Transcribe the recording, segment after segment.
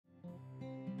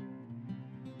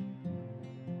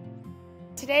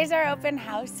Today's our open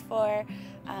house for,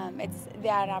 it's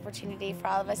an opportunity for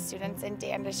all of us students and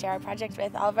Dan to share our project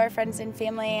with all of our friends and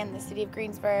family and the city of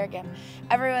Greensburg and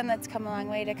everyone that's come a long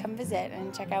way to come visit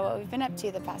and check out what we've been up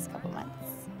to the past couple months.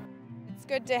 It's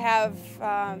good to have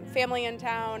family in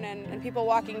town and people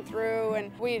walking through,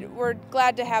 and we're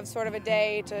glad to have sort of a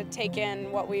day to take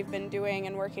in what we've been doing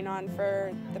and working on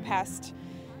for the past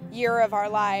year of our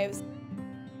lives.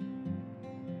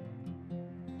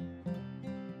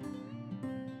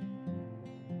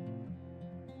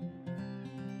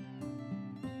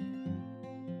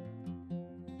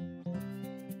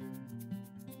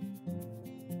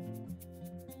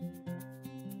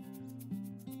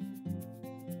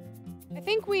 I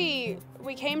think we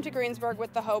came to Greensburg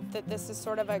with the hope that this is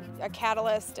sort of a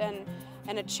catalyst and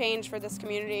a change for this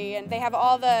community, and they have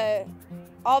all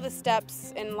the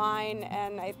steps in line,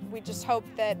 and we just hope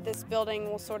that this building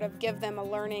will sort of give them a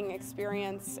learning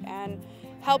experience and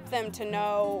help them to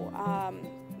know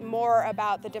more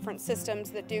about the different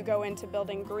systems that do go into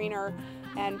building greener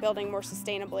and building more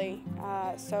sustainably.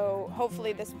 So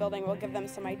hopefully this building will give them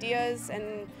some ideas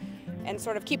and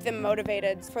sort of keep them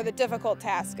motivated for the difficult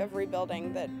task of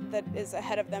rebuilding that is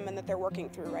ahead of them and that they're working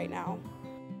through right now.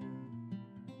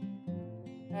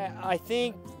 I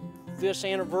think this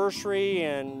anniversary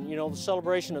and the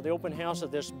celebration of the open house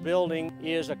of this building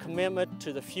is a commitment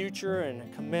to the future and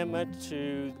a commitment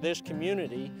to this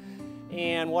community.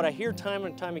 And what I hear time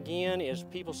and time again is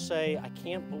people say, I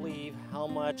can't believe how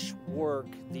much work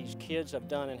these kids have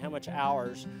done and how much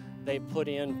hours they've put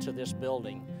into this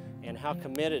building, and how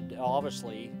committed,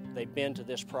 obviously, they've been to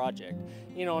this project.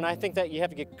 And I think that you have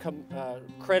to give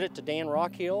credit to Dan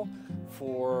Rockhill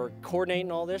for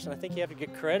coordinating all this, and I think you have to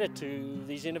give credit to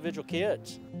these individual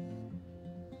kids.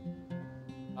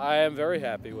 I am very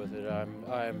happy with it.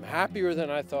 I'm happier than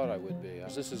I thought I would be.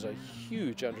 This is a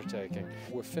huge undertaking.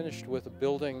 We're finished with a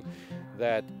building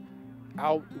that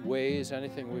outweighs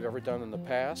anything we've ever done in the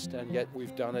past, and yet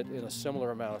we've done it in a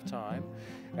similar amount of time.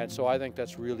 And so I think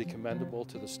that's really commendable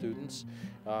to the students.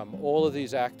 All of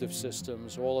these active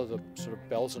systems, all of the sort of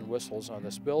bells and whistles on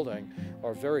this building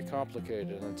are very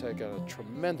complicated and take a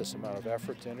tremendous amount of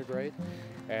effort to integrate.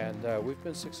 And we've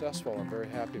been successful. I'm very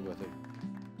happy with it.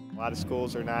 A lot of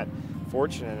schools are not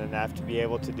fortunate enough to be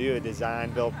able to do a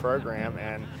design-build program,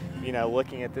 and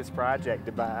looking at this project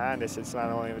behind us, it's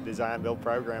not only a design-build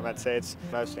program, I'd say it's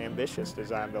the most ambitious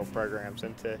design-build programs,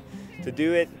 and to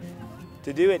do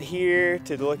it here,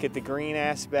 to look at the green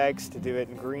aspects, to do it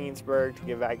in Greensburg, to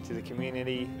give back to the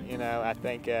community, I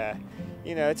think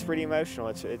it's pretty emotional.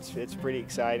 It's pretty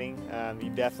exciting. You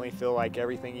definitely feel like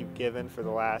everything you've given for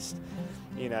the last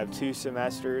 2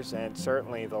 semesters, and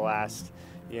certainly the last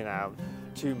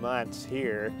 2 months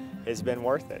here has been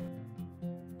worth it.